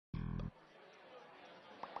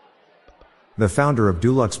The founder of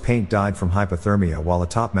Dulux Paint died from hypothermia while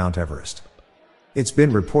atop Mount Everest. It's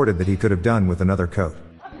been reported that he could have done with another coat.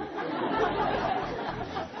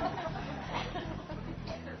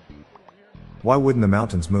 Why wouldn't the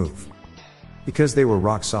mountains move? Because they were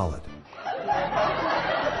rock solid.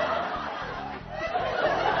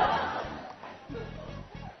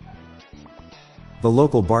 The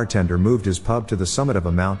local bartender moved his pub to the summit of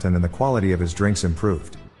a mountain and the quality of his drinks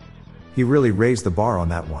improved. He really raised the bar on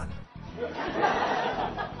that one.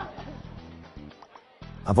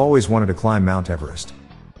 I've always wanted to climb Mount Everest.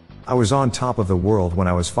 I was on top of the world when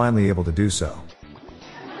I was finally able to do so.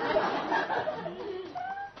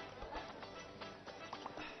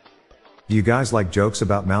 Do you guys like jokes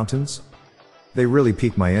about mountains? They really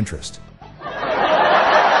pique my interest.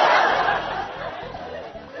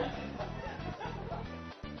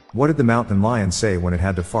 What did the mountain lion say when it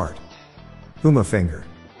had to fart? Huma finger.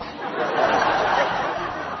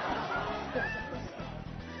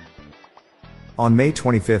 On May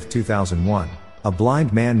 25, 2001, a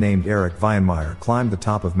blind man named Eric Weinmeier climbed the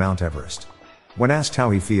top of Mount Everest. When asked how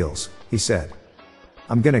he feels, he said,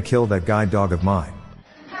 "I'm gonna kill that guide dog of mine."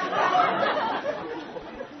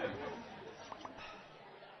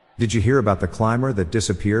 Did you hear about the climber that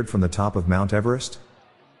disappeared from the top of Mount Everest?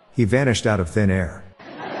 He vanished out of thin air.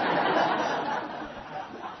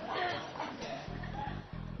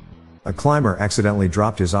 A climber accidentally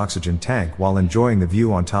dropped his oxygen tank while enjoying the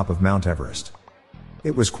view on top of Mount Everest.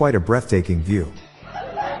 It was quite a breathtaking view.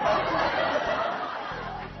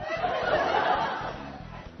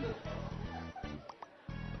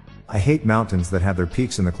 I hate mountains that have their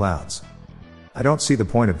peaks in the clouds. I don't see the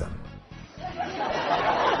point of them.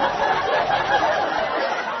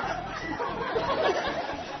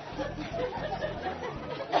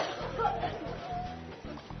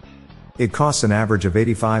 It costs an average of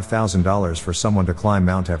 $85,000 for someone to climb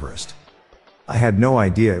Mount Everest. I had no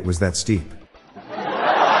idea it was that steep.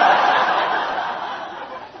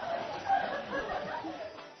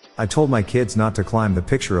 I told my kids not to climb the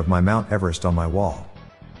picture of my Mount Everest on my wall.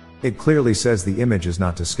 It clearly says the image is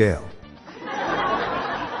not to scale.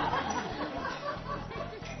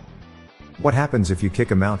 What happens if you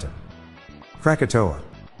kick a mountain? Krakatoa.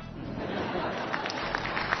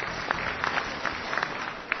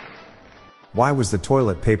 Why was the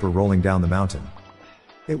toilet paper rolling down the mountain?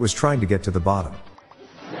 It was trying to get to the bottom.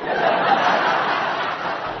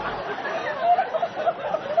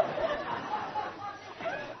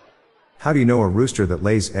 How do you know a rooster that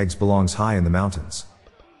lays eggs belongs high in the mountains?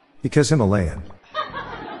 Because Himalayan.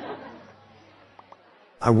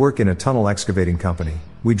 I work in a tunnel excavating company.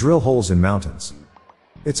 We drill holes in mountains.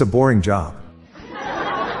 It's a boring job.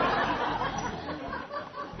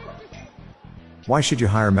 Why should you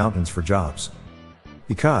hire mountains for jobs?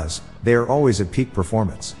 Because they are always at peak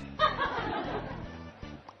performance.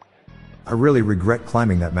 I really regret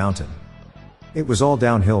climbing that mountain. It was all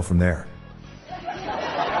downhill from there.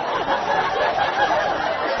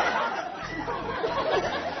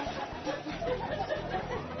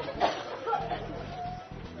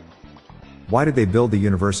 Why did they build the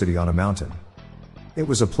university on a mountain? It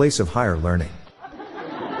was a place of higher learning.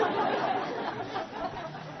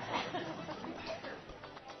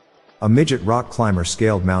 A midget rock climber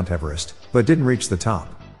scaled Mount Everest, but didn't reach the top.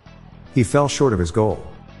 He fell short of his goal.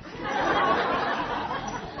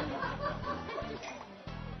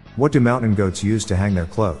 What do mountain goats use to hang their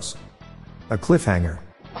clothes? A cliffhanger.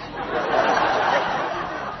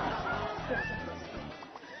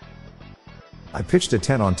 I pitched a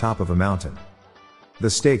tent on top of a mountain. The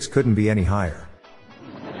stakes couldn't be any higher.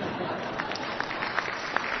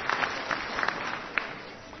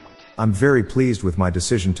 I'm very pleased with my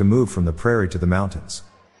decision to move from the prairie to the mountains.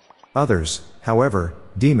 Others, however,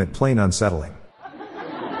 deem it plain unsettling.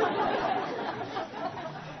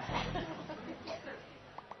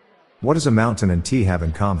 What does a mountain and tea have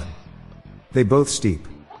in common? They both steep.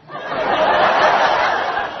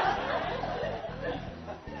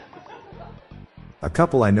 A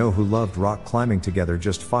couple I know who loved rock climbing together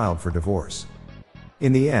just filed for divorce.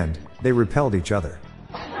 In the end, they repelled each other.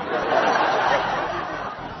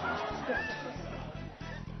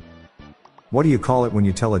 What do you call it when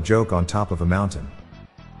you tell a joke on top of a mountain?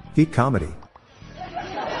 Peak comedy.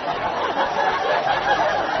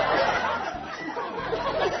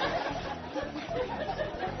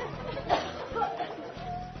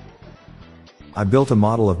 I built a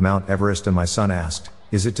model of Mount Everest and my son asked,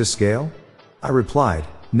 "Is it to scale?" I replied,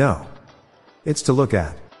 "No. It's to look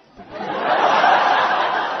at."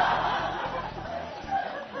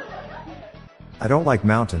 I don't like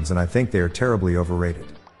mountains and I think they are terribly overrated.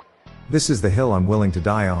 This is the hill I'm willing to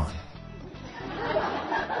die on.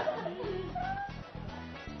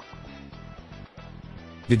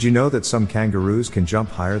 Did you know that some kangaroos can jump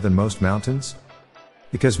higher than most mountains?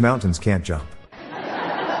 Because mountains can't jump.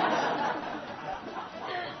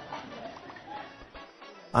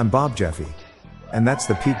 I'm Bob Jeffy. And that's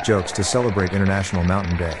the Peak Jokes to celebrate International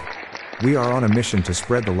Mountain Day. We are on a mission to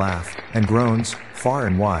spread the laugh and groans far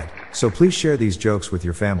and wide, so please share these jokes with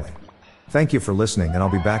your family. Thank you for listening, and I'll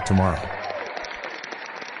be back tomorrow.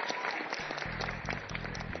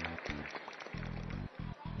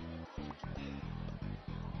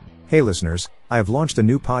 Hey listeners, I have launched a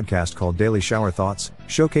new podcast called Daily Shower Thoughts,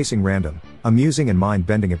 showcasing random, amusing and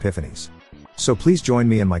mind-bending epiphanies. So please join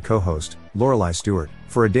me and my co-host, Lorelei Stewart,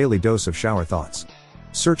 for a daily dose of shower thoughts.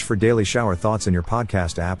 Search for Daily Shower Thoughts in your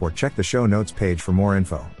podcast app or check the show notes page for more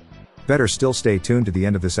info. Better still, stay tuned to the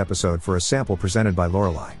end of this episode for a sample presented by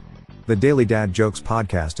Lorelei. The Daily Dad Jokes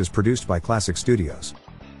podcast is produced by Classic Studios.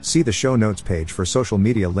 See the show notes page for social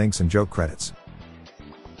media links and joke credits.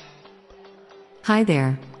 Hi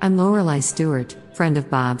there, I'm Lorelei Stewart, friend of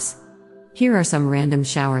Bob's. Here are some random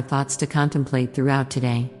shower thoughts to contemplate throughout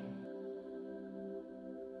today.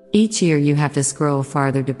 Each year you have to scroll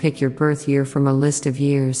farther to pick your birth year from a list of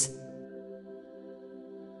years.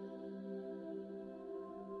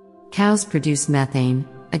 Cows produce methane,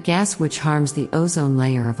 a gas which harms the ozone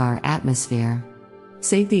layer of our atmosphere.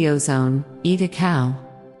 Save the ozone, eat a cow.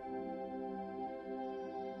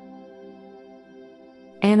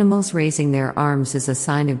 Animals raising their arms is a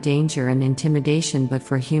sign of danger and intimidation, but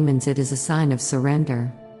for humans it is a sign of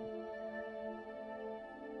surrender.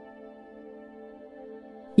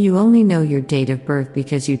 You only know your date of birth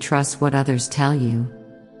because you trust what others tell you.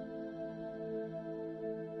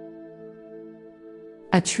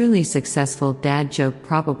 A truly successful dad joke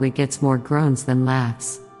probably gets more groans than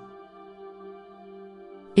laughs.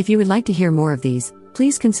 If you would like to hear more of these,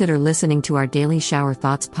 please consider listening to our Daily Shower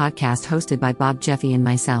Thoughts podcast hosted by Bob Jeffy and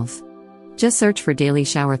myself. Just search for Daily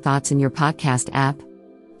Shower Thoughts in your podcast app.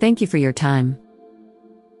 Thank you for your time.